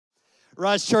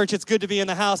Rise Church, it's good to be in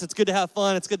the house. It's good to have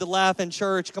fun. It's good to laugh in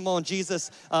church. Come on, Jesus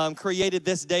created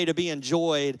this day to be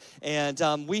enjoyed.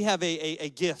 And we have a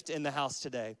gift in the house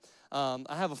today.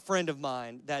 I have a friend of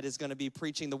mine that is going to be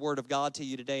preaching the Word of God to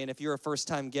you today. And if you're a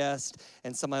first-time guest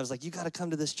and somebody was like, you got to come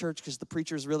to this church because the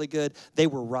preacher is really good, they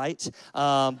were right.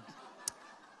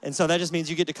 And so that just means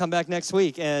you get to come back next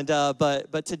week. And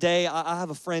but today I have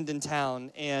a friend in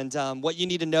town, and what you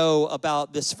need to know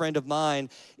about this friend of mine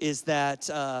is that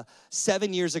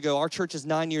 7 years ago, our church is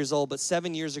 9 years old, but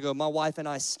 7 years ago, my wife and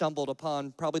I stumbled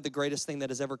upon probably the greatest thing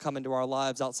that has ever come into our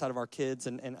lives outside of our kids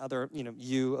and other,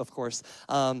 you, of course.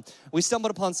 We stumbled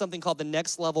upon something called the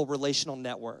Next Level Relational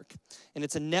Network, and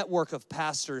it's a network of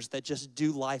pastors that just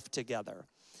do life together.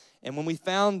 And when we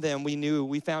found them, we knew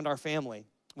we found our family.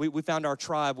 We found our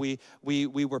tribe. We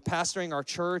were pastoring our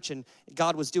church, and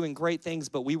God was doing great things,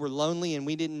 but we were lonely, and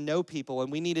we didn't know people,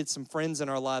 and we needed some friends in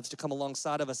our lives to come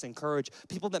alongside of us, encourage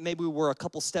people that maybe were a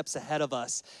couple steps ahead of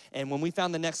us. And when we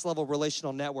found the Next Level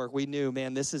Relational Network, we knew,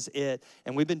 man, this is it.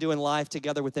 And we've been doing life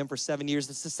together with them for 7 years.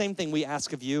 It's the same thing we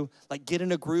ask of you. Like, get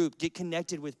in a group, get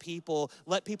connected with people,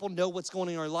 let people know what's going on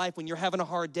in your life. When you're having a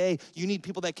hard day, you need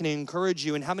people that can encourage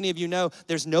you. And how many of you know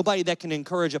there's nobody that can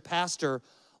encourage a pastor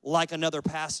like another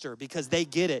pastor, because they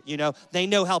get it, They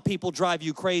know how people drive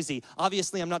you crazy.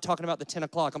 Obviously, I'm not talking about the 10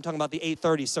 o'clock. I'm talking about the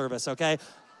 8:30 service, okay?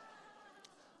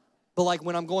 But like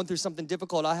when I'm going through something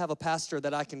difficult, I have a pastor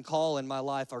that I can call in my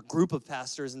life, or group of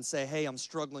pastors, and say, hey, I'm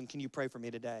struggling. Can you pray for me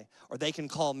today? Or they can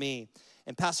call me.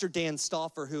 And Pastor Dan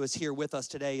Stauffer, who is here with us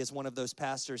today, is one of those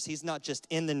pastors. He's not just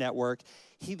in the network,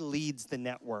 he leads the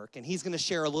network. And he's going to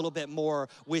share a little bit more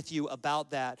with you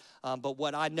about that. But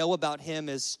what I know about him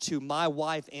is, to my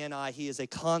wife and I, he is a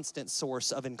constant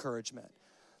source of encouragement.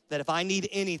 That if I need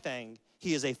anything,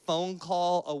 he is a phone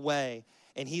call away.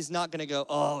 And he's not going to go,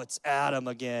 oh, it's Adam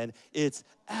again. It's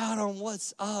Adam,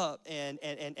 what's up? And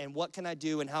what can I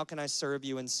do, and how can I serve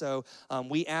you? And so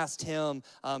we asked him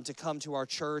to come to our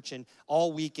church, and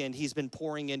all weekend he's been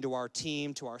pouring into our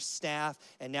team, to our staff,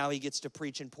 and now he gets to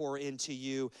preach and pour into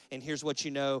you. And here's what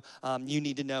you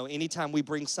need to know. Anytime we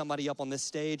bring somebody up on this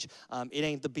stage, it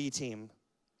ain't the B team,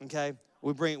 okay?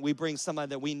 We bring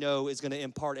somebody that we know is going to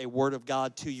impart a word of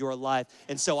God to your life.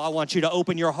 And so I want you to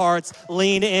open your hearts,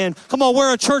 lean in. Come on,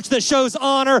 we're a church that shows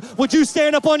honor. Would you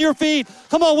stand up on your feet?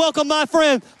 Come on, welcome my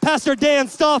friend, Pastor Dan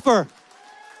Stauffer.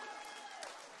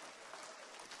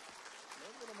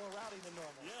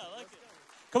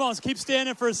 Come on, let's keep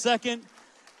standing for a second.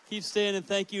 Keep standing.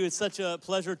 Thank you. It's such a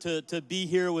pleasure to be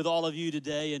here with all of you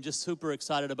today, and just super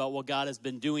excited about what God has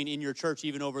been doing in your church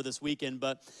even over this weekend.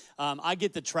 But I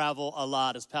get to travel a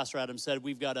lot. As Pastor Adam said,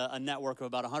 we've got a network of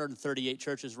about 138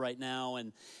 churches right now,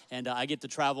 and I get to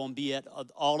travel and be at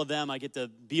all of them. I get to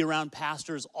be around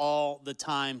pastors all the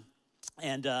time.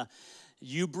 And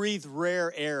you breathe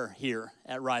rare air here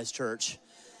at Rise Church.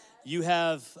 You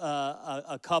have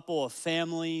a couple of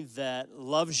family that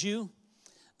loves you,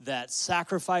 that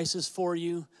sacrifices for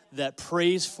you, that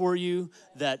prays for you,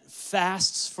 that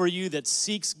fasts for you, that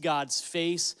seeks God's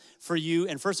face for you.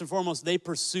 And first and foremost, they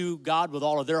pursue God with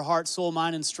all of their heart, soul,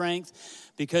 mind, and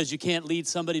strength, because you can't lead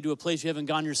somebody to a place you haven't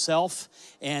gone yourself.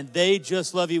 And they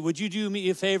just love you. Would you do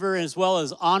me a favor, as well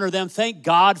as honor them? Thank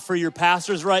God for your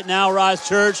pastors right now, Rise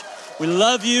Church. We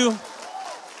love you.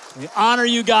 We honor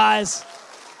you guys.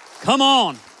 Come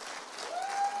on.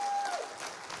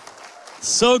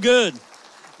 So good.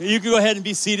 You can go ahead and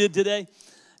be seated today.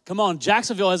 Come on,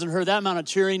 Jacksonville hasn't heard that amount of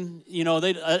cheering,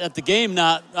 they at the game.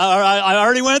 I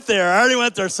already went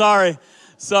there. Sorry.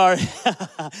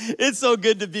 It's so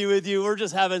good to be with you. We're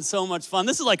just having so much fun.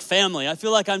 This is like family. I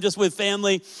feel like I'm just with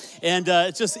family, and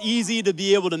it's just easy to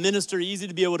be able to minister, easy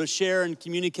to be able to share and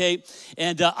communicate.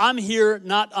 And I'm here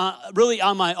not really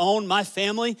on my own. My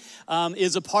family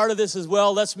is a part of this as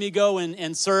well. Lets me go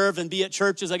and serve and be at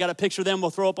churches. I got a picture of them. We'll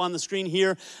throw up on the screen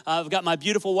here. I've got my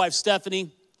beautiful wife,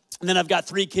 Stephanie. And then I've got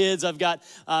 3 kids. I've got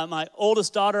my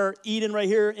oldest daughter, Eden, right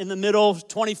here in the middle,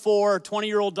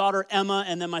 20-year-old daughter, Emma,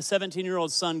 and then my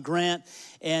 17-year-old son, Grant.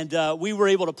 And we were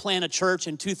able to plant a church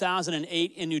in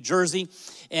 2008 in New Jersey.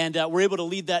 And we're able to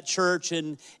lead that church.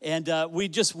 And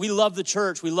we love the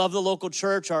church. We love the local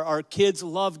church. Our kids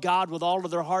love God with all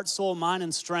of their heart, soul, mind,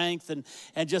 and strength.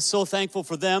 And just so thankful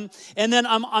for them. And then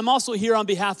I'm also here on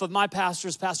behalf of my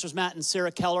pastors, Pastors Matt and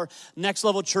Sarah Keller, Next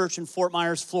Level Church in Fort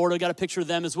Myers, Florida. Got a picture of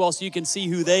them as well, so you can see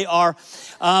who they are.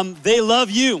 They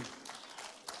love you.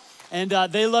 And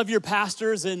they love your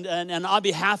pastors, and on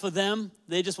behalf of them,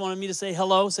 they just wanted me to say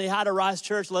hello, say hi to Rise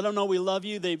Church, let them know we love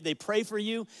you. They pray for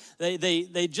you.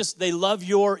 They love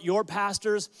your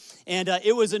pastors. And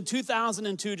it was in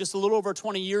 2002, just a little over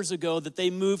 20 years ago, that they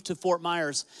moved to Fort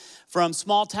Myers from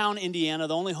small town Indiana,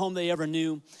 the only home they ever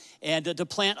knew, and to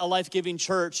plant a life-giving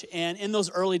church. And in those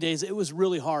early days, it was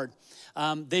really hard.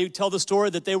 They tell the story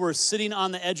that they were sitting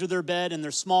on the edge of their bed in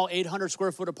their small 800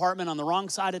 square foot apartment on the wrong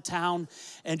side of town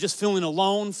and just feeling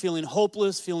alone, feeling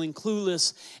hopeless, feeling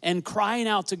clueless, and crying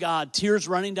out to God, tears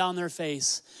running down their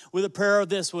face with a prayer of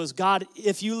this was, God,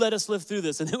 if you let us live through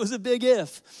this, and it was a big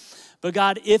if, but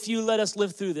God, if you let us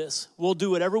live through this, we'll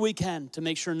do whatever we can to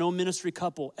make sure no ministry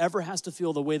couple ever has to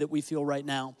feel the way that we feel right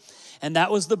now. And that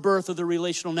was the birth of the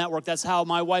Relational Network. That's how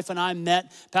my wife and I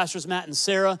met Pastors Matt and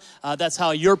Sarah. That's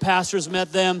how your pastors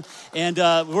met them. And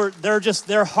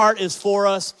their heart is for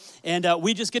us. And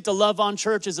we just get to love on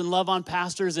churches and love on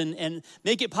pastors and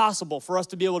make it possible for us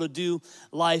to be able to do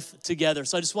life together.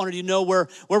 So I just wanted you to know where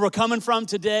we're coming from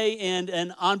today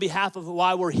and on behalf of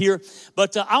why we're here.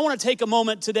 But I want to take a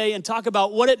moment today and talk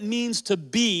about what it means to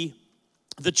be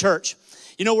the church.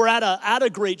 You know, we're at a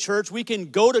great church. We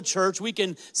can go to church. We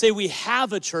can say we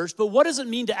have a church. But what does it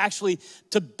mean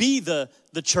to be the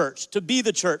church, to be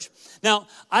the church? Now,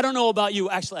 I don't know about you.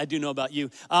 Actually, I do know about you.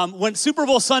 When Super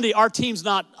Bowl Sunday, our team's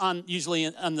not usually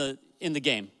in the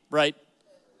game, right?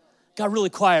 Got really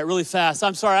quiet really fast.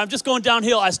 I'm sorry. I'm just going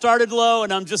downhill. I started low,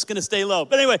 and I'm just going to stay low.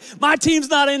 But anyway, my team's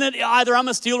not in it either. I'm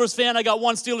a Steelers fan. I got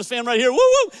one Steelers fan right here. Woo,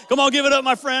 woo. Come on, give it up,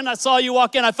 my friend. I saw you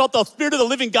walk in. I felt the Spirit of the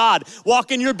living God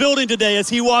walk in your building today as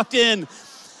he walked in.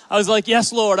 I was like,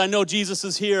 yes, Lord, I know Jesus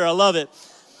is here. I love it.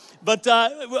 But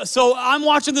so I'm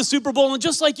watching the Super Bowl, and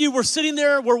just like you, we're sitting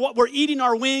there, we're eating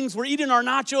our wings, we're eating our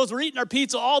nachos, we're eating our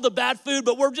pizza, all the bad food,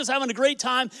 but we're just having a great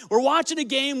time. We're watching a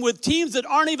game with teams that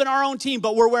aren't even our own team,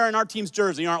 but we're wearing our team's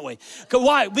jersey, aren't we?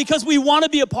 Why? Because we want to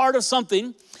be a part of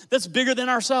something that's bigger than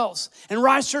ourselves. And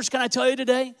Rise Church, can I tell you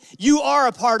today, you are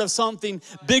a part of something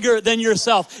bigger than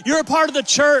yourself. You're a part of the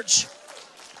church.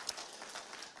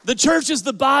 The church is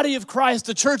the body of Christ.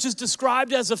 The church is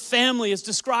described as a family. It's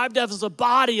described as a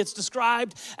body. It's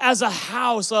described as a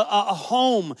house, a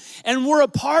home. And we're a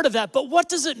part of that. But what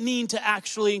does it mean to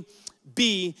actually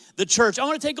be the church? I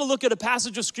want to take a look at a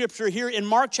passage of scripture here in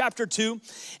Mark chapter 2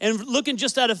 and looking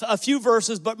just at a few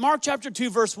verses. But Mark chapter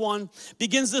 2 verse 1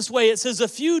 begins this way. It says, a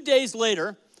few days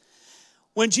later,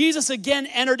 when Jesus again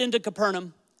entered into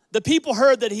Capernaum, the people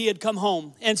heard that he had come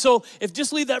home. And so,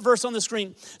 just leave that verse on the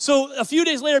screen. So a few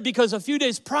days later, because a few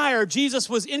days prior, Jesus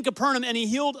was in Capernaum and he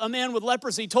healed a man with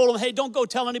leprosy. He told him, hey, don't go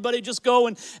tell anybody, just go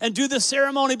and do this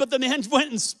ceremony. But the man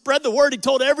went and spread the word. He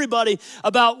told everybody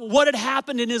about what had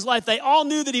happened in his life. They all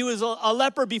knew that he was a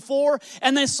leper before,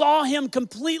 and they saw him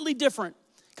completely different,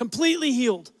 completely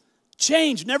healed,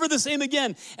 changed, never the same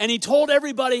again. And he told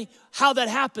everybody how that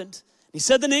happened. He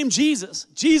said the name Jesus.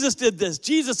 Jesus did this.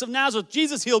 Jesus of Nazareth.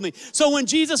 Jesus healed me. So when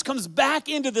Jesus comes back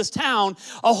into this town,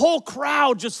 a whole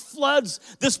crowd just floods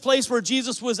this place where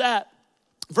Jesus was at.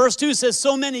 Verse 2 says,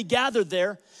 so many gathered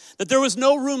there that there was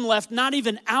no room left, not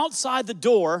even outside the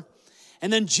door.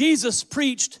 And then Jesus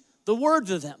preached the word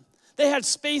to them. They had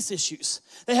space issues.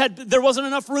 There wasn't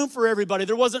enough room for everybody.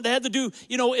 They had to do,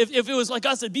 if it was like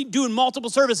us, it'd be doing multiple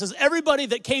services. Everybody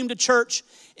that came to church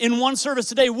in one service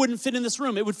today wouldn't fit in this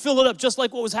room. It would fill it up just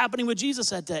like what was happening with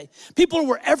Jesus that day. People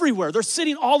were everywhere. They're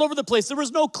sitting all over the place. There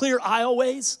was no clear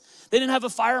aisleways. They didn't have a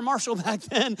fire marshal back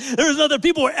then.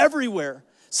 People were everywhere,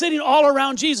 sitting all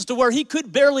around Jesus to where he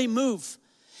could barely move.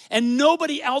 And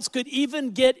nobody else could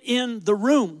even get in the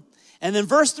room. And then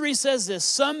verse 3 says this,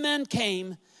 some men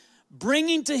came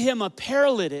bringing to him a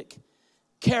paralytic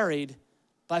carried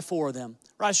by four of them.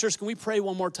 Rise Church, can we pray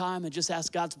one more time and just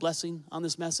ask God's blessing on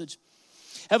this message?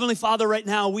 Heavenly Father, right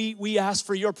now, we ask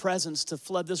for your presence to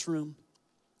flood this room.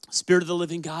 Spirit of the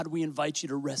living God, we invite you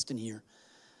to rest in here.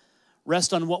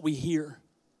 Rest on what we hear,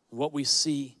 what we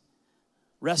see.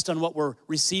 Rest on what we're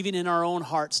receiving in our own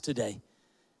hearts today.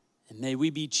 And may we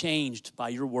be changed by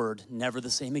your word, never the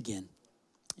same again.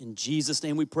 In Jesus'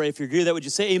 name we pray. If you agree with that, would you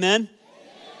say amen?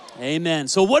 Amen.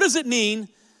 So what does it mean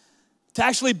to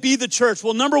actually be the church?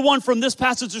 Well, number one, from this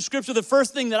passage of scripture, the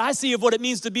first thing that I see of what it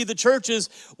means to be the church is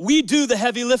we do the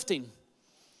heavy lifting.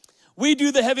 We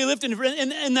do the heavy lifting.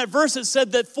 In that verse, it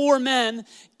said that four men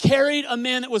carried a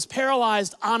man that was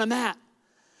paralyzed on a mat.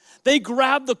 They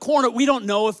grabbed the corner. We don't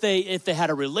know if they had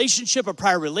a relationship, a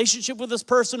prior relationship with this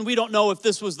person. We don't know if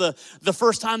this was the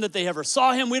first time that they ever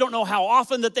saw him. We don't know how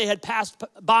often that they had passed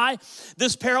by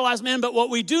this paralyzed man. But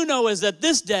what we do know is that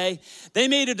this day, they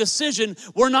made a decision.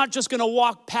 We're not just going to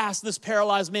walk past this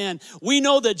paralyzed man. We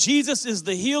know that Jesus is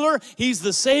the healer. He's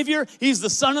the Savior. He's the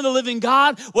Son of the living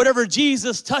God. Whatever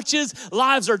Jesus touches,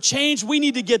 lives are changed. We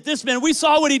need to get this man. We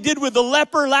saw what he did with the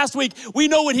leper last week. We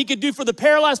know what he could do for the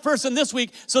paralyzed person this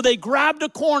week. So they grabbed the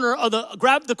corner of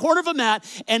a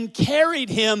mat and carried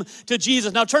him to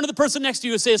Jesus. Now turn to the person next to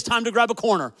you and say, it's time to grab a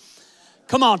corner.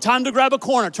 Come on, time to grab a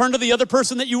corner. Turn to the other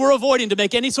person that you were avoiding to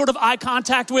make any sort of eye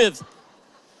contact with.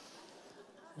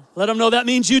 Let them know that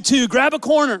means you too. Grab a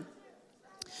corner.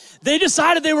 They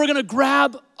decided they were going to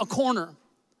grab a corner.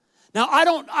 Now, I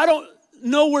don't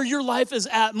know where your life is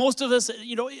at. Most of us,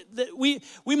 we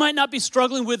might not be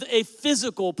struggling with a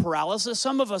physical paralysis.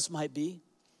 Some of us might be.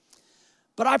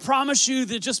 But I promise you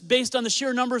that just based on the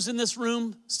sheer numbers in this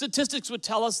room, statistics would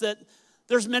tell us that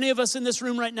there's many of us in this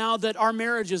room right now that our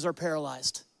marriages are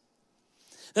paralyzed.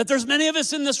 That there's many of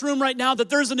us in this room right now that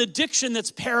there's an addiction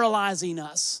that's paralyzing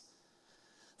us.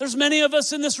 There's many of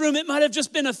us in this room, it might have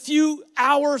just been a few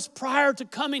hours prior to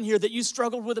coming here that you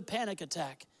struggled with a panic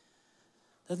attack.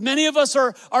 That many of us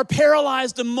are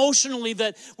paralyzed emotionally,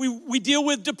 that we deal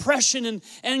with depression and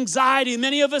anxiety.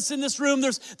 Many of us in this room,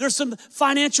 there's some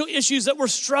financial issues that we're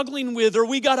struggling with, or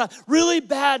we got a really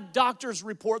bad doctor's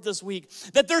report this week.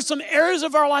 That there's some areas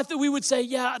of our life that we would say,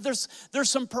 yeah, there's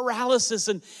some paralysis,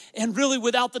 and really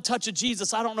without the touch of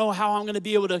Jesus, I don't know how I'm going to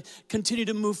be able to continue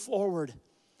to move forward.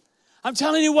 I'm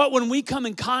telling you what, when we come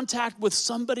in contact with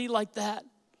somebody like that,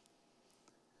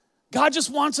 God just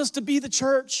wants us to be the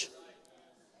church.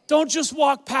 Don't just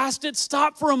walk past it.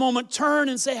 Stop for a moment. Turn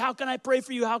and say, how can I pray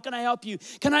for you? How can I help you?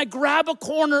 Can I grab a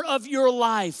corner of your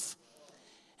life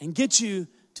and get you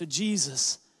to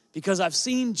Jesus? Because I've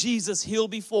seen Jesus heal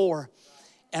before,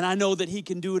 and I know that he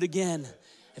can do it again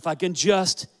if I can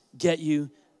just get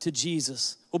you to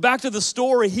Jesus. Well, back to the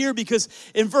story here, because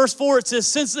in verse 4 it says,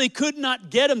 since they could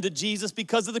not get him to Jesus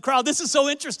because of the crowd. This is so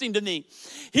interesting to me.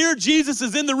 Here Jesus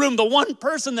is in the room, the one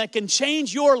person that can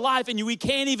change your life, and we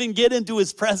can't even get into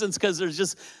his presence because there's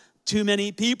just too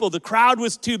many people. The crowd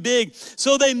was too big.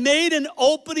 So they made an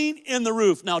opening in the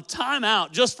roof. Now time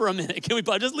out just for a minute. Can we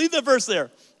just leave that verse there?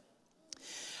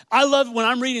 I love when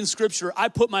I'm reading scripture, I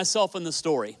put myself in the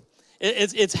story.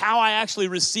 It's how I actually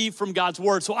receive from God's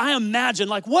word. So I imagine,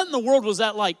 like, what in the world was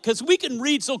that like? Because we can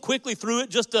read so quickly through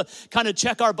it just to kind of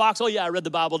check our box. Oh yeah, I read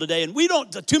the Bible today. And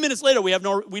 2 minutes later, we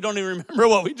don't even remember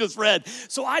what we just read.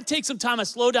 So I take some time, I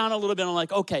slow down a little bit. And I'm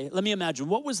like, okay, let me imagine.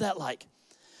 What was that like?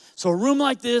 So a room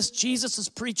like this, Jesus is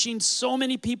preaching, so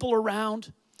many people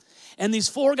around. And these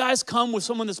 4 guys come with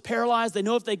someone that's paralyzed. They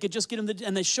know if they could just get him,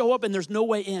 and they show up and there's no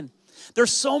way in.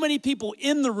 There's so many people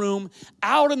in the room,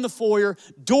 out in the foyer,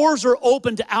 doors are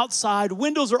open to outside,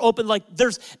 windows are open, like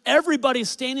there's everybody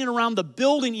standing around the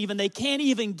building even. They can't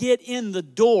even get in the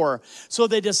door, so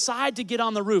they decide to get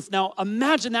on the roof. Now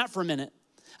imagine that for a minute.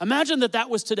 Imagine that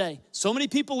was today. So many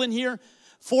people in here,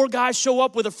 4 guys show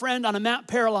up with a friend on a mat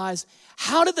paralyzed.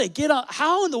 How did they get on,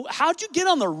 how'd you get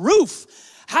on the roof?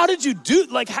 How did you do,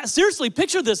 seriously,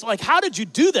 picture this. Like, how did you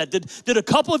do that? Did a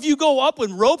couple of you go up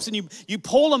with ropes and you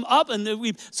pull them up and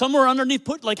then somewhere underneath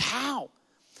how?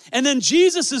 And then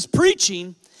Jesus is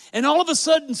preaching and all of a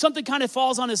sudden something kind of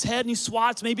falls on his head and he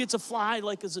swats. Maybe it's a fly,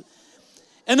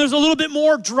 and there's a little bit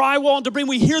more drywall and debris.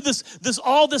 We hear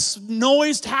all this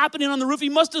noise happening on the roof. He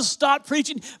must have stopped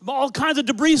preaching. All kinds of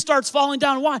debris starts falling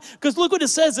down. Why? Because look what it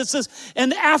says. It says,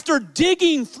 and after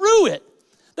digging through it,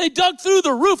 they dug through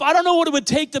the roof. I don't know what it would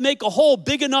take to make a hole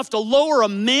big enough to lower a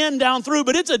man down through,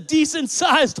 but it's a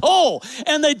decent-sized hole.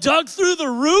 And they dug through the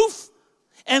roof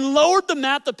and lowered the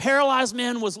mat the paralyzed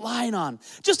man was lying on.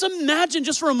 Just imagine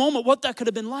just for a moment what that could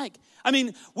have been like. I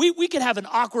mean, we could have an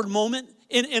awkward moment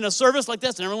in a service like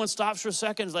this, and everyone stops for a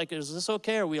second. It's like, is this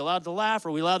okay? Are we allowed to laugh?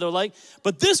 Are we allowed to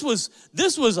But this was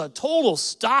a total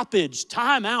stoppage,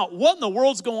 time out. What in the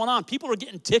world's going on? People are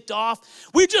getting ticked off.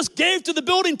 We just gave to the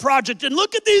building project, and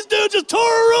look at these dudes just tore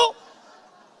a roof.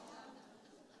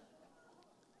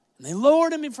 And they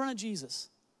lowered him in front of Jesus.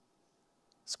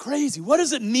 It's crazy. What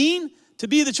does it mean to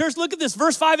be the church? Look at this.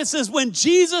 Verse 5, it says, when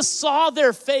Jesus saw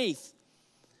their faith,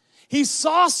 he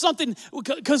saw something,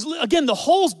 because again, the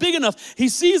hole's big enough. He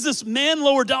sees this man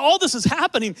lowered down. All this is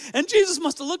happening. And Jesus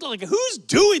must have looked like, who's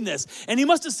doing this? And he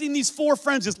must have seen these 4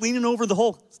 friends just leaning over the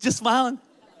hole, just smiling.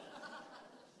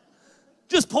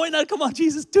 Just pointing out, come on,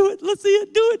 Jesus, do it. Let's see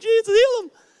it. Do it, Jesus, heal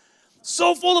him.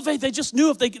 So full of faith. They just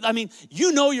knew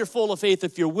you know you're full of faith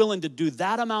if you're willing to do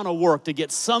that amount of work to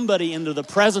get somebody into the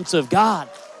presence of God.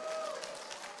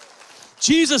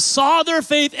 Jesus saw their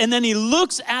faith, and then he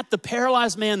looks at the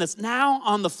paralyzed man that's now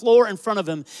on the floor in front of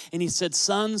him, and he said,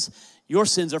 sons, your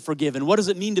sins are forgiven. What does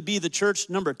it mean to be the church?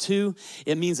 Number 2,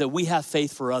 it means that we have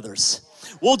faith for others.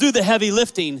 We'll do the heavy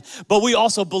lifting, but we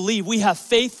also believe we have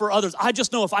faith for others. I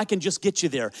just know if I can just get you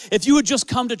there. If you would just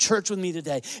come to church with me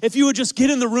today, if you would just get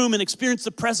in the room and experience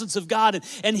the presence of God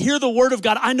and hear the word of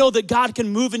God, I know that God can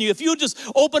move in you. If you would just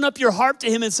open up your heart to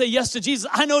him and say yes to Jesus,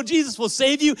 I know Jesus will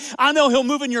save you. I know he'll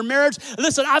move in your marriage.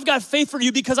 Listen, I've got faith for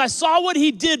you because I saw what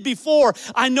he did before.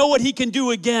 I know what he can do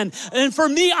again. And for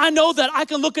me, I know that I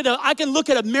can look at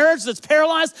a marriage that's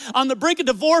paralyzed on the brink of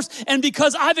divorce, and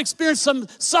because I've experienced some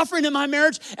suffering in my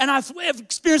marriage and I've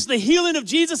experienced the healing of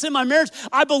Jesus in my marriage,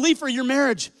 I believe for your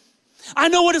marriage. I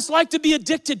know what it's like to be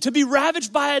addicted, to be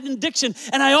ravaged by an addiction,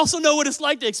 and I also know what it's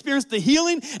like to experience the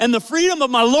healing and the freedom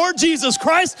of my Lord Jesus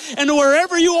Christ, and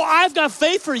wherever you are, I've got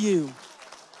faith for you.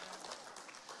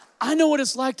 I know what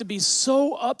it's like to be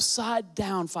so upside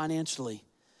down financially,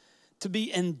 to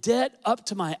be in debt up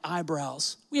to my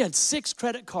eyebrows. We had 6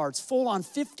 credit cards, full on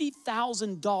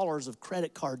 $50,000 of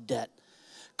credit card debt.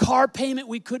 Car payment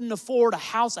we couldn't afford, a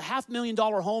house, a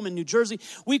 $500,000 home in New Jersey.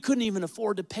 We couldn't even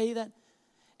afford to pay that.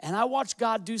 And I watched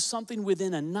God do something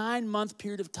within a 9-month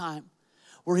period of time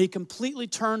where he completely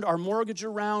turned our mortgage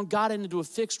around, got it into a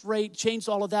fixed rate, changed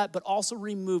all of that, but also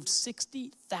removed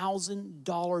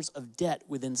 $60,000 of debt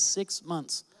within 6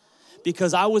 months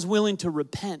because I was willing to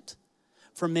repent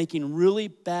for making really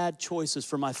bad choices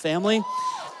for my family.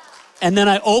 And then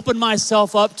I opened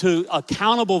myself up to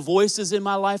accountable voices in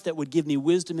my life that would give me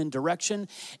wisdom and direction.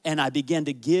 And I began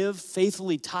to give,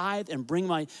 faithfully tithe, and bring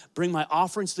my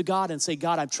offerings to God and say,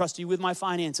 God, I trust you with my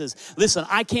finances. Listen,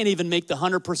 I can't even make the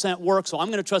 100% work, so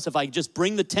I'm gonna trust if I just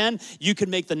bring the 10, you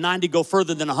can make the 90 go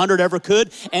further than 100 ever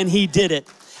could. And he did it.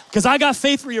 Because I got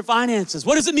faith for your finances.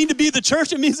 What does it mean to be the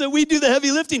church? It means that we do the heavy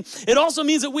lifting. It also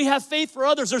means that we have faith for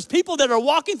others. There's people that are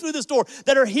walking through this door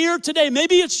that are here today.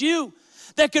 Maybe it's you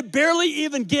that could barely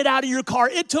even get out of your car.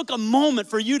 It took a moment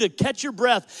for you to catch your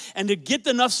breath and to get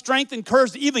enough strength and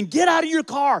courage to even get out of your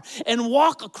car and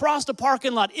walk across the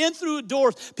parking lot, in through the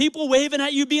doors, people waving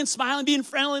at you, being smiling, being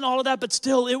friendly and all of that, but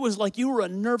still it was like you were a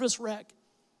nervous wreck.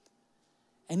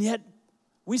 And yet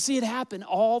we see it happen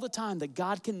all the time that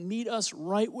God can meet us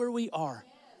right where we are.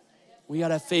 We got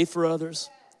to have faith for others.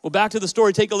 Well, back to the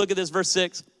story. Take a look at this, verse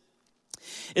 6.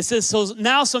 It says, so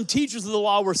now some teachers of the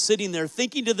law were sitting there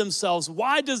thinking to themselves,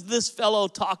 why does this fellow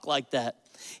talk like that?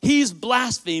 He's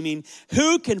blaspheming.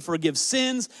 Who can forgive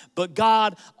sins but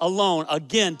God alone?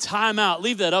 Again, time out.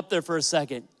 Leave that up there for a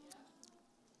second.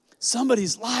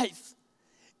 Somebody's life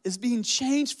is being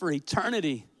changed for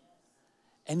eternity.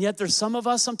 And yet there's some of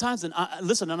us sometimes, and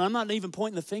listen, and I'm not even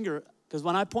pointing the finger, because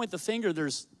when I point the finger,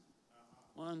 there's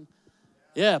one,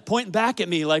 pointing back at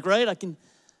me, like, right?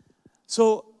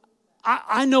 So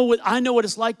I know what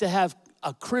it's like to have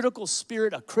a critical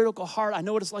spirit, a critical heart. I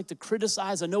know what it's like to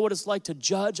criticize. I know what it's like to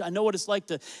judge. I know what it's like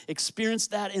to experience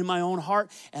that in my own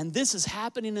heart. And this is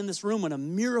happening in this room when a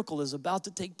miracle is about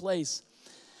to take place.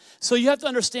 So you have to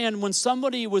understand, when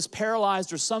somebody was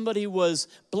paralyzed or somebody was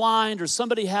blind or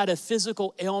somebody had a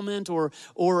physical ailment or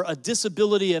a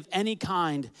disability of any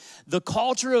kind, the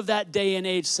culture of that day and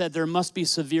age said there must be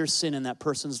severe sin in that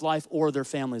person's life or their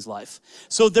family's life.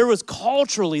 So there was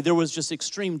just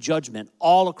extreme judgment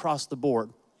all across the board.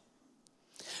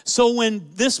 So when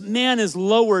this man is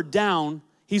lowered down,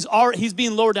 he's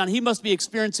being lowered down, he must be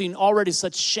experiencing already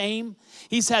such shame.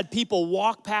 He's had people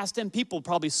walk past him. People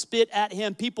probably spit at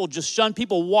him. People just shun.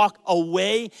 People walk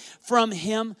away from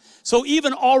him. So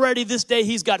even already this day,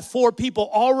 he's got 4 people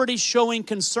already showing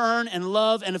concern and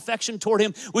love and affection toward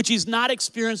him, which he's not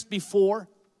experienced before.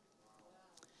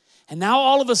 And now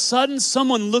all of a sudden,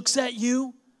 someone looks at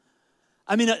you.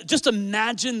 I mean, just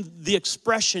imagine the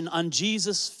expression on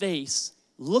Jesus' face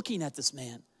looking at this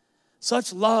man.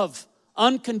 Such love,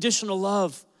 unconditional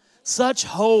love, such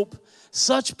hope,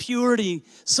 such purity,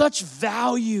 such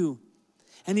value.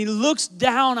 And he looks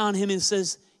down on him and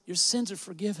says, your sins are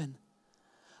forgiven.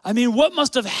 I mean, what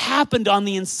must have happened on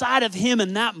the inside of him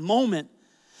in that moment?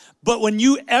 But when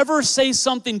you ever say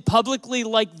something publicly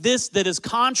like this that is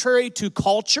contrary to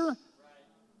culture,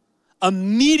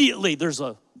 immediately there's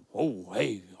I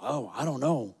don't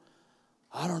know.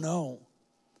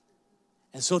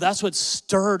 And so that's what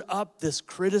stirred up this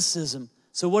criticism.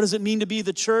 So what does it mean to be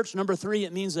the church? Number 3,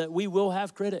 it means that we will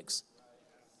have critics.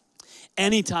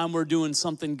 Anytime we're doing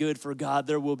something good for God,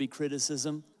 there will be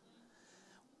criticism.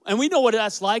 And we know what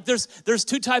that's like. There's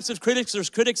two types of critics.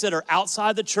 There's critics that are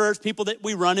outside the church, people that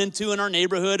we run into in our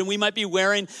neighborhood, and we might be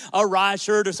wearing a Rise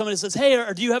shirt, or somebody says, hey,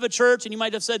 or do you have a church? And you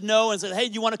might have said no and said, hey,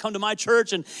 do you want to come to my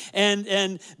church?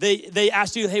 And they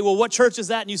asked you, hey, well, what church is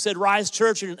that? And you said Rise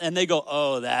Church, and they go,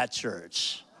 oh, that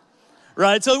church,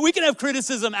 right? So we can have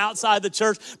criticism outside the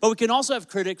church, but we can also have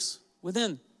critics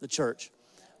within the church.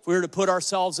 If we were to put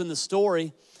ourselves in the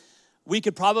story, we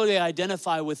could probably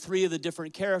identify with three of the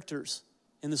different characters.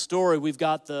 In the story, we've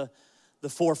got the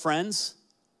four friends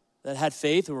that had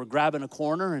faith who were grabbing a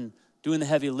corner and doing the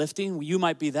heavy lifting. You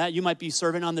might be that. You might be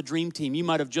serving on the dream team. You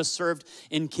might have just served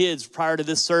in kids prior to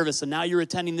this service, and now you're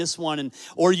attending this one.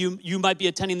 Or you might be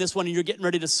attending this one, and you're getting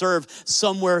ready to serve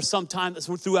somewhere, sometime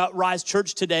throughout Rise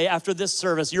Church today after this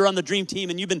service. You're on the dream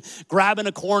team, and you've been grabbing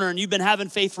a corner, and you've been having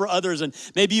faith for others, and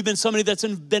maybe you've been somebody that's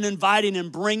been inviting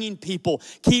and bringing people.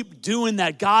 Keep doing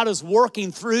that. God is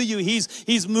working through you.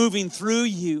 He's moving through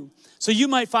you. So you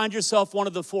might find yourself one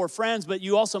of the four friends, but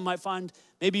you also might find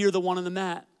maybe you're the one on the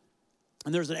mat.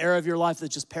 And there's an area of your life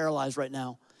that's just paralyzed right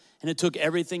now. And it took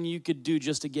everything you could do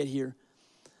just to get here.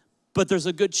 But there's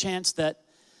a good chance that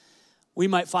we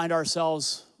might find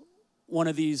ourselves one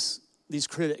of these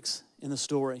critics in the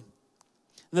story.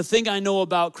 And the thing I know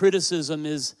about criticism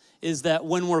is that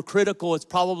when we're critical, it's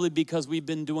probably because we've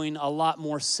been doing a lot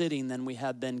more sitting than we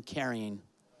have been carrying.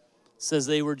 It says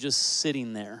they were just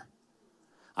sitting there.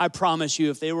 I promise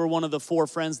you, if they were one of the four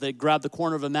friends that grabbed the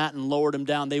corner of a mat and lowered him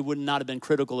down, they would not have been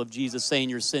critical of Jesus, saying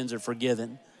your sins are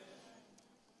forgiven.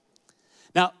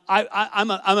 Now, I'm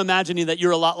imagining that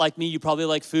you're a lot like me. You probably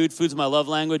like food. Food's my love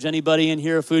language. Anybody in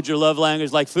here, food's your love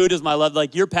language? Like, food is my love.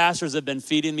 Like, your pastors have been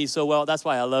feeding me so well. That's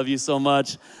why I love you so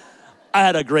much. I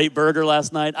had a great burger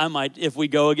last night. If we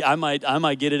go, I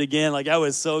might get it again. Like, that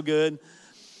was so good.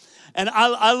 And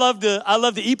I love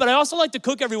to eat, but I also like to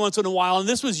cook every once in a while. And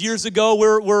this was years ago.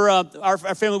 Our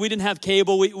family, we didn't have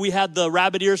cable. We had the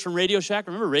rabbit ears from Radio Shack.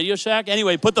 Remember Radio Shack?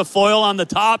 Anyway, put the foil on the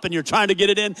top, and you're trying to get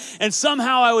it in. And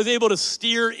somehow I was able to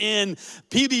steer in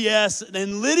PBS,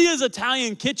 and Lydia's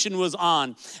Italian Kitchen was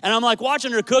on. And I'm like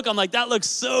watching her cook. I'm like, that looks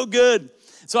so good.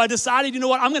 So I decided, you know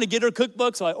what, I'm going to get her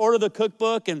cookbook. So I order the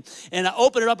cookbook, and I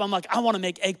open it up. I'm like, I want to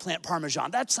make eggplant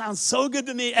parmesan. That sounds so good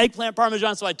to me, eggplant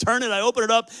parmesan. So I turn it, I open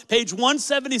it up, page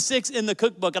 176 in the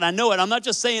cookbook, and I know it. I'm not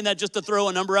just saying that just to throw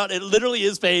a number out. It literally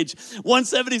is page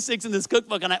 176 in this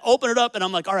cookbook, and I open it up, and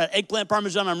I'm like, all right, eggplant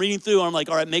parmesan. I'm reading through, and I'm like,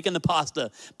 all right, making the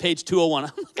pasta, page 201.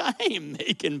 I'm like, I ain't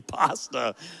making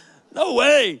pasta. No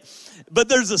way. But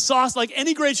there's a sauce. Like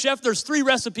any great chef, there's 3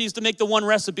 recipes to make the one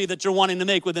recipe that you're wanting to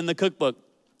make within the cookbook.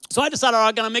 So I decided, all right,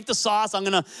 I'm going to make the sauce. I'm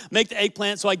going to make the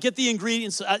eggplant. So I get the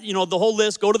ingredients, the whole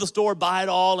list, go to the store, buy it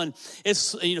all. And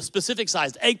it's, specific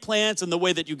sized eggplants, and the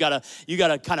way that you got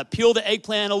to kind of peel the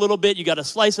eggplant a little bit. You got to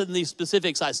slice it in these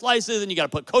specific size slices, and you got to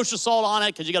put kosher salt on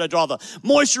it because you got to draw the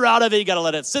moisture out of it. You got to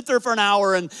let it sit there for an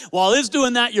hour. And while it's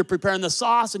doing that, you're preparing the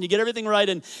sauce, and you get everything right.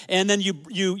 And then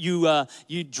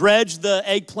you dredge the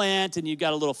eggplant, and you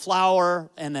got a little flour,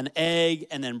 and then egg,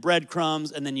 and then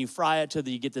breadcrumbs, and then you fry it till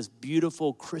you get this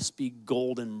beautiful crispy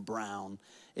golden brown.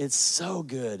 It's so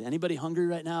good. Anybody hungry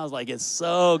right now? It's like, it's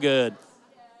so good.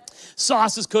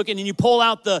 Sauce is cooking, and you pull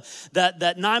out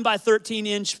that 9 by 13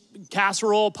 inch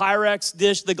casserole, Pyrex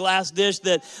dish, the glass dish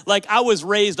that, like, I was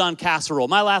raised on casserole.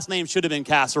 My last name should have been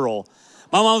Casserole.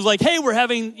 My mom was like, hey, we're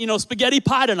having, spaghetti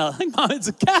pie tonight. I'm like, Mom, it's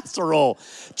a casserole.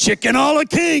 Chicken a la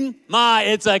king.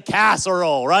 It's a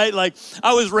casserole, right? Like,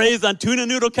 I was raised on tuna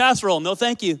noodle casserole. No,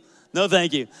 thank you. No,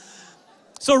 thank you.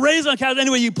 So raised on casserole.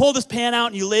 Anyway, you pull this pan out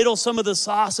and you ladle some of the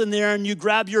sauce in there, and you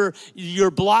grab your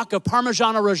block of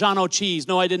Parmigiano Reggiano cheese.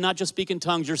 No, I did not just speak in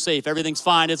tongues. You're safe. Everything's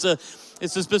fine. It's a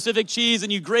specific cheese,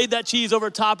 and you grate that cheese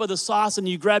over top of the sauce, and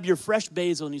you grab your fresh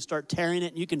basil and you start tearing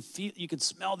it, and you can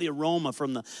smell the aroma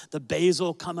from the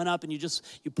basil coming up, and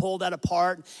you pull that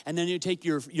apart, and then you take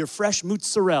your fresh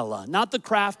mozzarella, not the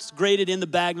Kraft grated in the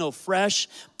bag, no, fresh,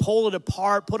 pull it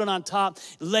apart, put it on top,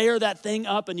 layer that thing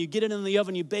up, and you get it in the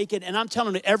oven, you bake it. And I'm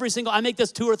telling you, I make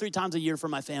this 2 or 3 times a year for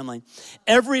my family.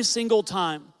 Every single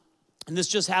time, and this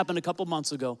just happened a couple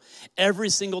months ago, every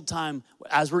single time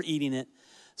as we're eating it,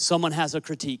 someone has a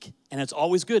critique, and it's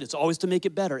always good. It's always to make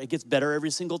it better. It gets better every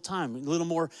single time. A little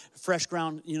more fresh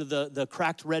ground, the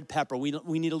cracked red pepper. We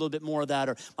need a little bit more of that.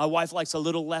 Or my wife likes a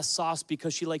little less sauce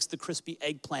because she likes the crispy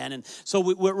eggplant. And so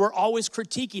we're always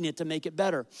critiquing it to make it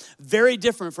better. Very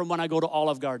different from when I go to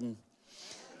Olive Garden.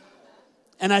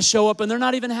 And I show up, and they're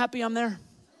not even happy I'm there.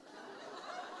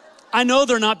 I know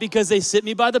they're not, because they sit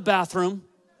me by the bathroom.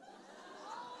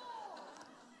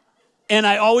 And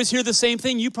I always hear the same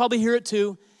thing. You probably hear it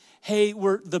too. Hey,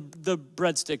 the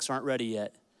breadsticks aren't ready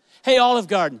yet. Hey, Olive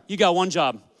Garden, you got one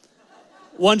job.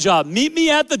 One job. Meet me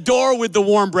at the door with the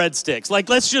warm breadsticks. Like,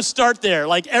 let's just start there.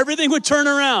 Like, everything would turn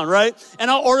around, right?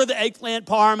 And I'll order the eggplant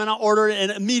parm, and I'll order it,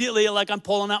 and immediately, like, I'm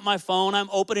pulling out my phone. I'm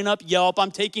opening up Yelp. I'm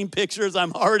taking pictures.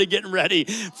 I'm already getting ready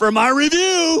for my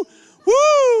review.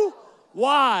 Woo!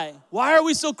 Why? Why are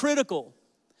we so critical?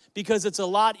 Because it's a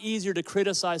lot easier to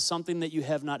criticize something that you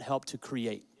have not helped to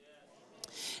create.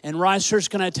 And Rise Church,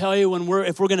 can I tell you,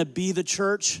 if we're going to be the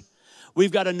church,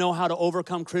 we've got to know how to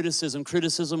overcome criticism.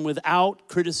 Criticism without,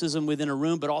 criticism within a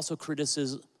room, but also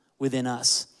criticism within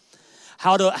us.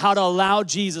 How to allow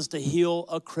Jesus to heal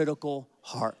a critical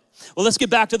heart. Well, let's get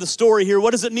back to the story here.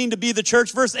 What does it mean to be the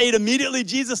church? Verse 8, immediately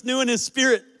Jesus knew in his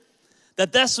spirit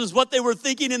that this was what they were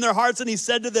thinking in their hearts, and he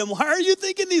said to them, why are you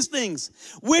thinking these things?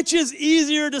 Which is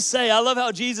easier to say? I love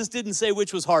how Jesus didn't say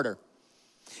which was harder.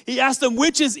 He asked them,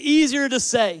 which is easier to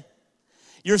say?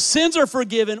 Your sins are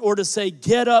forgiven, or to say,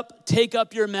 get up, take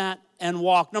up your mat, and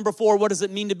walk. Number 4, what does it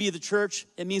mean to be the church?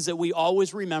 It means that we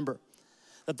always remember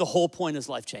that the whole point is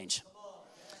life change.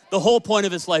 The whole point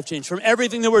of it's life change. From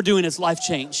everything that we're doing, it's life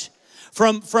change.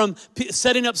 From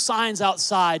setting up signs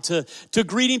outside to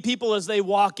greeting people as they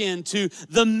walk in to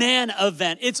the man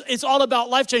event. It's all about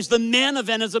life change. The man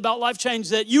event is about life change,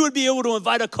 that you would be able to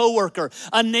invite a coworker,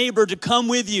 a neighbor to come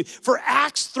with you. For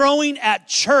axe throwing at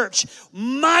church,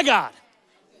 my God.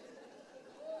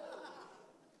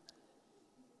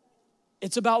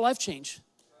 It's about life change.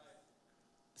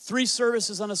 3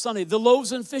 services on a Sunday. The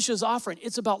loaves and fishes offering,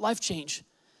 it's about life change.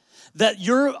 That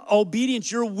your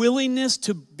obedience, your willingness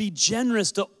to be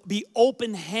generous, to be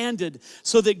open-handed,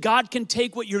 so that God can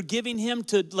take what you're giving him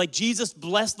to, like Jesus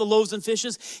blessed the loaves and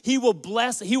fishes. He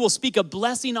will speak a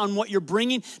blessing on what you're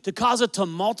bringing to cause it to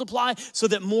multiply so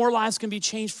that more lives can be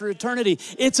changed for eternity.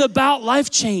 It's about life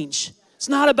change. It's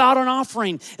not about an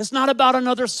offering. It's not about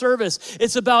another service.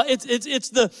 It's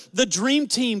the dream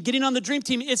team, getting on the dream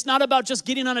team. It's not about just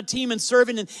getting on a team and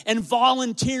serving and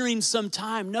volunteering some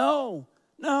time. No.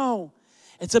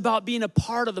 It's about being a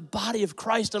part of the body of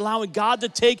Christ, allowing God to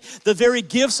take the very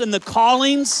gifts and the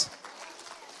callings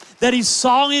that he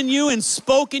saw in you and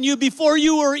spoke in you before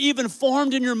you were even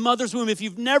formed in your mother's womb. If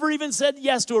you've never even said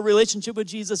yes to a relationship with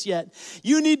Jesus yet,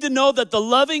 you need to know that the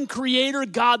loving creator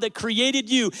God that created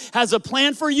you has a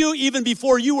plan for you even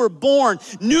before you were born,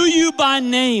 knew you by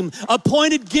name,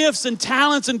 appointed gifts and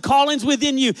talents and callings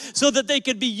within you so that they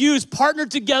could be used,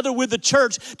 partnered together with the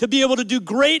church to be able to do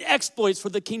great exploits for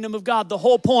the kingdom of God. The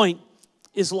whole point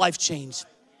is life change.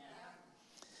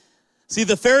 See,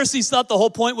 the Pharisees thought the whole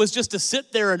point was just to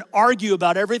sit there and argue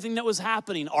about everything that was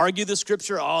happening. Argue the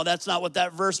scripture. Oh, that's not what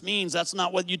that verse means. That's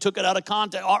not what you took it out of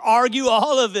context. Argue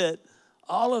all of it.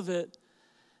 All of it.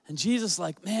 And Jesus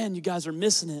like, man, you guys are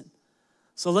missing it.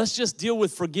 So let's just deal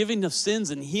with forgiving of sins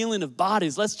and healing of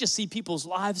bodies. Let's just see people's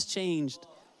lives changed.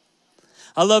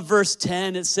 I love verse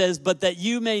 10. It says, but that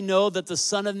you may know that the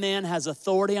Son of Man has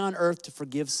authority on earth to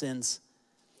forgive sins.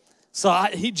 So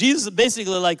Jesus is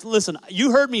basically like, listen,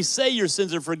 you heard me say your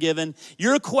sins are forgiven.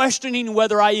 You're questioning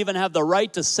whether I even have the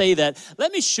right to say that.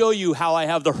 Let me show you how I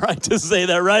have the right to say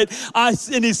that, right?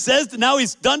 And he says, now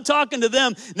he's done talking to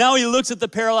them. Now he looks at the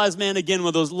paralyzed man again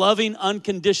with those loving,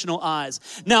 unconditional eyes.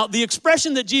 Now, the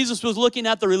expression that Jesus was looking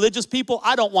at the religious people,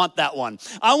 I don't want that one.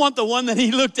 I want the one that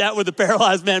he looked at with the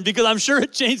paralyzed man, because I'm sure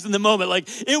it changed in the moment. Like,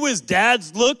 it was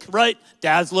Dad's look, right?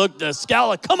 Dad's look, the scowl,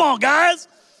 like, come on, guys.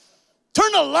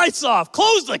 Turn the lights off.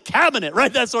 Close the cabinet,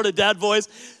 right? That sort of dad voice.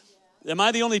 Am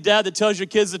I the only dad that tells your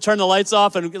kids to turn the lights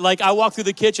off? And like, I walk through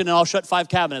the kitchen and I'll shut 5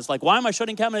 cabinets. Like, why am I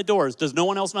shutting cabinet doors? Does no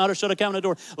one else know how to shut a cabinet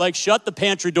door? Like, shut the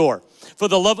pantry door. For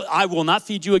the love of, I will not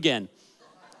feed you again.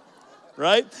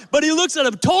 Right? But he looks at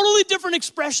a totally different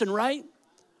expression, right?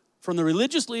 From the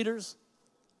religious leaders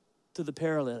to the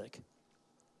paralytic.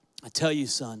 I tell you,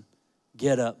 son,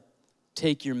 get up,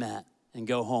 take your mat, and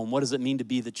go home. What does it mean to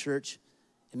be the church?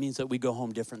 It means that we go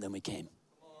home different than we came.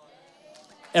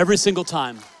 Every single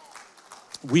time,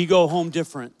 we go home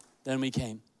different than we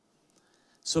came.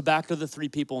 So back to the 3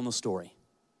 people in the story.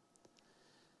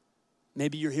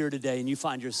 Maybe you're here today and you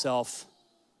find yourself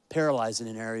paralyzed in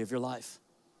an area of your life.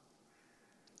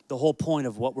 The whole point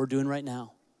of what we're doing right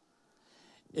now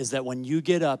is that when you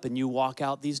get up and you walk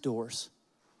out these doors,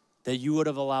 that you would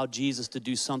have allowed Jesus to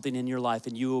do something in your life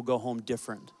and you will go home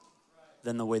different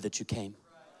than the way that you came.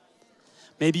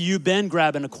 Maybe you've been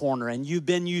grabbing a corner and you've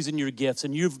been using your gifts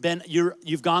and you've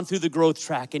gone through the growth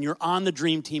track and you're on the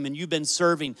dream team and you've been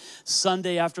serving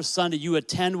Sunday after Sunday. You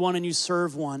attend one and you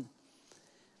serve one.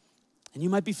 And you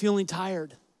might be feeling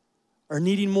tired or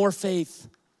needing more faith.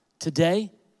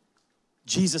 Today,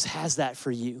 Jesus has that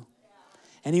for you.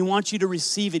 And he wants you to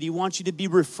receive it. He wants you to be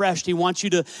refreshed. He wants you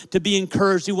to be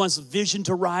encouraged. He wants vision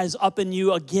to rise up in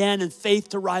you again and faith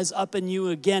to rise up in you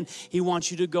again. He wants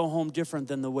you to go home different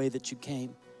than the way that you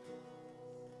came.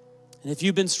 And if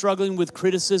you've been struggling with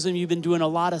criticism, you've been doing a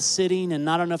lot of sitting and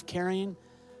not enough carrying,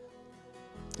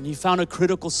 and you found a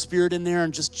critical spirit in there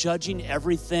and just judging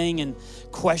everything and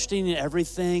questioning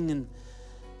everything and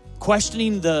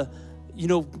questioning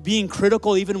being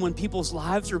critical even when people's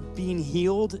lives are being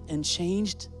healed and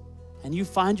changed, and you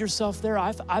find yourself there.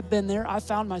 I've been there. I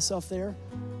found myself there.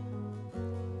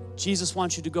 Jesus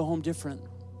wants you to go home different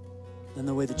than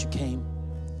the way that you came.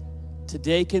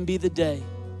 Today can be the day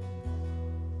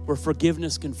where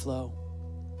forgiveness can flow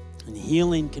and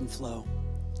healing can flow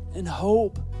and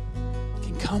hope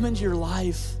can come into your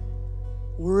life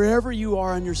wherever you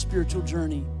are on your spiritual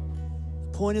journey.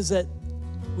 The point is that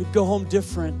we'd go home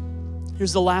different.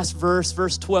 Here's the last verse,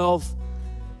 verse 12.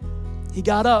 He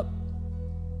got up.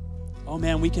 Oh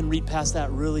man, we can read past that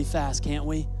really fast, can't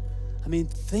we? I mean,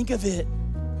 think of it.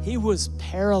 He was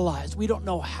paralyzed. We don't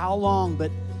know how long, but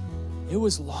it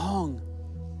was long.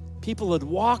 People had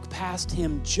walked past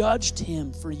him, judged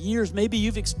him for years. Maybe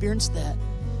you've experienced that.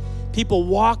 People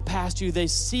walk past you, they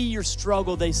see your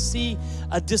struggle, they see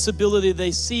a disability,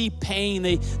 they see pain,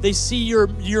 they see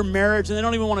your marriage, and they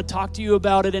don't even want to talk to you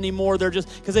about it anymore. They're just,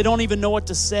 because they don't even know what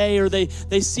to say, or they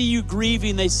see you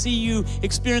grieving, they see you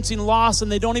experiencing loss,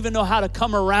 and they don't even know how to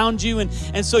come around you,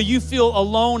 and so you feel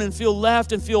alone and feel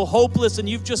left and feel hopeless, and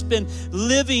you've just been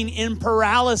living in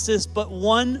paralysis. But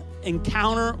one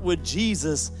encounter with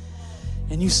Jesus,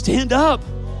 and you stand up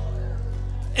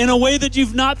in a way that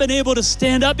you've not been able to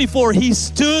stand up before. He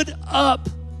stood up.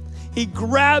 He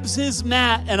grabs his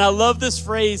mat, and I love this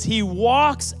phrase, he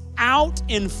walks out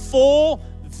in full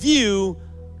view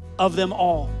of them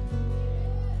all.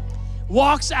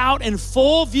 Walks out in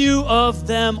full view of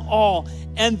them all.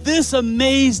 And this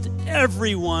amazed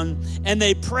everyone, and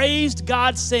they praised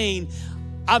God, saying,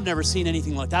 I've never seen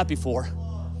anything like that before.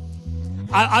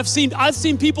 I've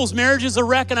seen people's marriages a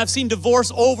wreck, and I've seen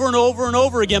divorce over and over and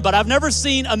over again, but I've never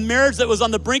seen a marriage that was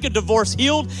on the brink of divorce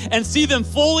healed and see them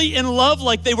fully in love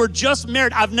like they were just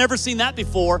married. I've never seen that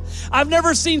before. I've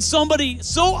never seen somebody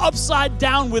so upside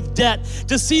down with debt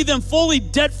to see them fully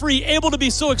debt-free, able to be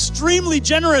so extremely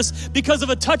generous because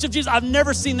of a touch of Jesus. I've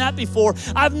never seen that before.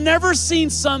 I've never seen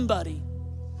somebody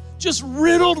just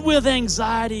riddled with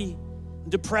anxiety,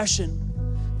 depression,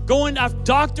 going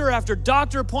doctor after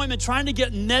doctor appointment, trying to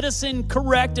get medicine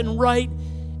correct and right,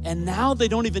 and now they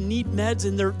don't even need meds,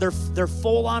 and they're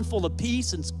full of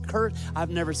peace and courage. I've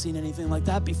never seen anything like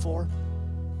that before.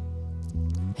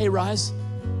 Hey, Rise,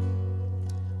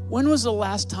 when was the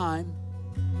last time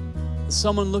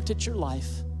someone looked at your life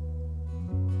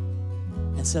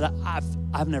and said,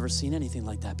 I've never seen anything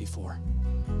like that before?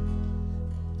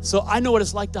 So I know what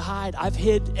it's like to hide. I've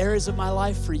hid areas of my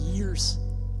life for years.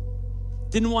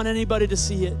 Didn't want anybody to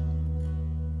see it.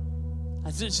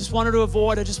 I just wanted to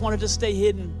avoid. I just wanted to stay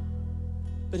hidden.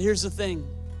 But here's the thing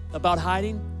about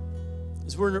hiding,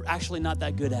 is we're actually not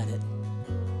that good at it.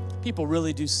 People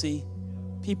really do see.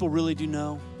 People really do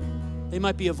know. They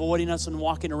might be avoiding us and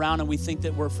walking around, and we think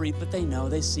that we're free, but they know,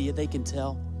 they see it, they can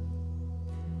tell.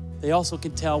 They also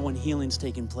can tell when healing's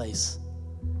taking place.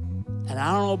 And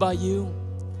I don't know about you,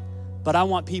 but I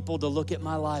want people to look at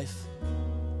my life,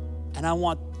 and I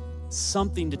want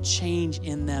something to change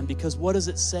in them, because what does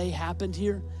it say happened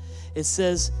here? It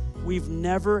says,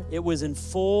 it was in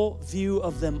full view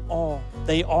of them all.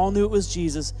 They all knew it was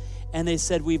Jesus, and they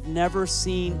said, we've never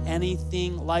seen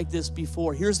anything like this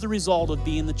before. Here's the result of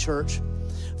being the church.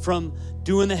 From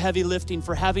doing the heavy lifting,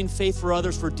 for having faith for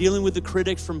others, for dealing with the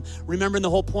critics, from remembering the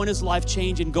whole point is life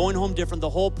change and going home different. The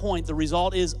whole point, the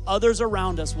result is others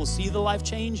around us will see the life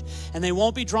change, and they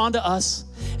won't be drawn to us,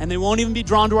 and they won't even be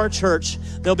drawn to our church.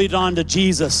 They'll be drawn to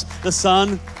Jesus, the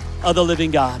Son of the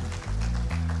living God.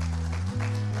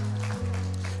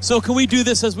 So can we do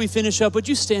this as we finish up? Would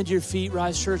you stand to your feet,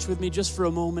 Rise Church, with me just for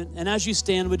a moment? And as you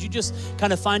stand, would you just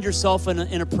kind of find yourself in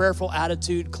a prayerful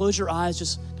attitude? Close your eyes,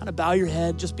 just kind of bow your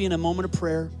head, just be in a moment of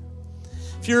prayer.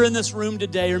 If you're in this room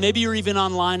today, or maybe you're even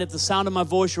online at the sound of my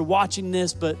voice, you're watching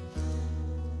this, but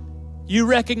you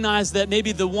recognize that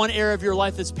maybe the one area of your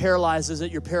life that's paralyzed is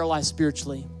that you're paralyzed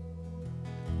spiritually,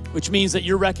 which means that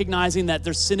you're recognizing that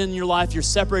there's sin in your life, you're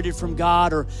separated from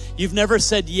God, or you've never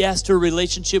said yes to a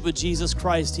relationship with Jesus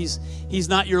Christ. He's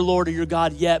not your Lord or your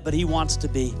God yet, but he wants to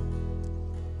be.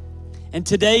 And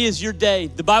today is your day.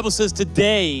 The Bible says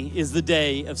today is the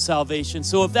day of salvation.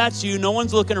 So if that's you, no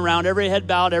one's looking around, every head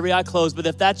bowed, every eye closed, but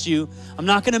if that's you, I'm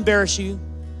not gonna embarrass you.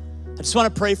 I just wanna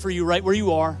pray for you right where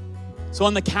you are. So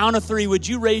on the count of 3, would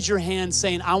you raise your hand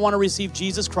saying, I want to receive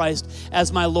Jesus Christ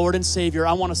as my Lord and Savior.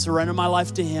 I want to surrender my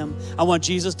life to him. I want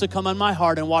Jesus to come in my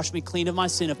heart and wash me clean of my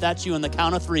sin. If that's you, on the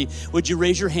count of 3, would you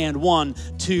raise your hand? 1,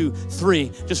 2,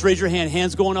 3. Just raise your hand.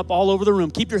 Hands going up all over the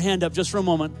room. Keep your hand up just for a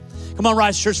moment. Come on,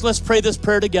 Rise Church, let's pray this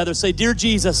prayer together. Say, Dear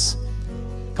Jesus,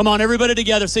 come on, everybody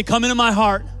together. Say, come into my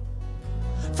heart.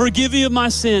 Forgive me of my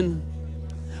sin.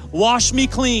 Wash me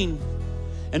clean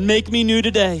and make me new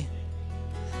today.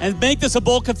 And make this a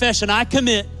bold confession. I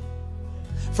commit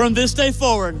from this day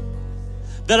forward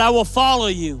that I will follow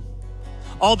you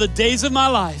all the days of my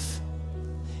life.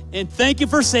 And thank you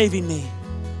for saving me.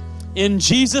 In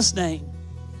Jesus' name,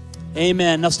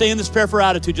 amen. Now stay in this prayerful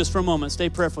attitude just for a moment. Stay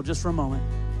prayerful just for a moment.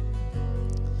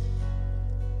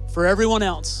 For everyone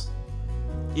else,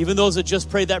 even those that just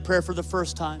prayed that prayer for the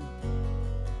first time,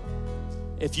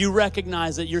 if you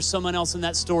recognize that you're someone else in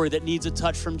that story that needs a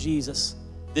touch from Jesus,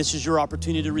 this is your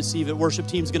opportunity to receive it. Worship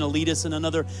team's gonna lead us in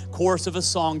another chorus of a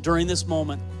song during this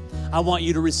moment. I want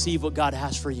you to receive what God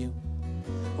has for you.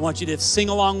 I want you to sing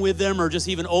along with them or just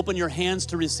even open your hands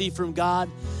to receive from God.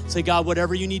 Say, God,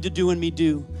 whatever you need to do in me,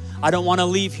 do. I don't wanna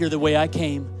leave here the way I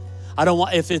came. I don't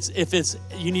want, if it's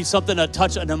you need something to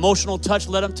touch, an emotional touch,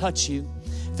 let him touch you.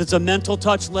 If it's a mental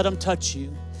touch, let him touch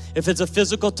you. If it's a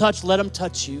physical touch, let him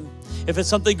touch you. If it's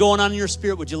something going on in your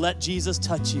spirit, would you let Jesus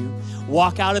touch you?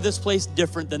 Walk out of this place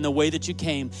different than the way that you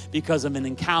came because of an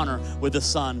encounter with the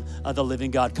Son of the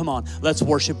living God. Come on, let's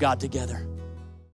worship God together.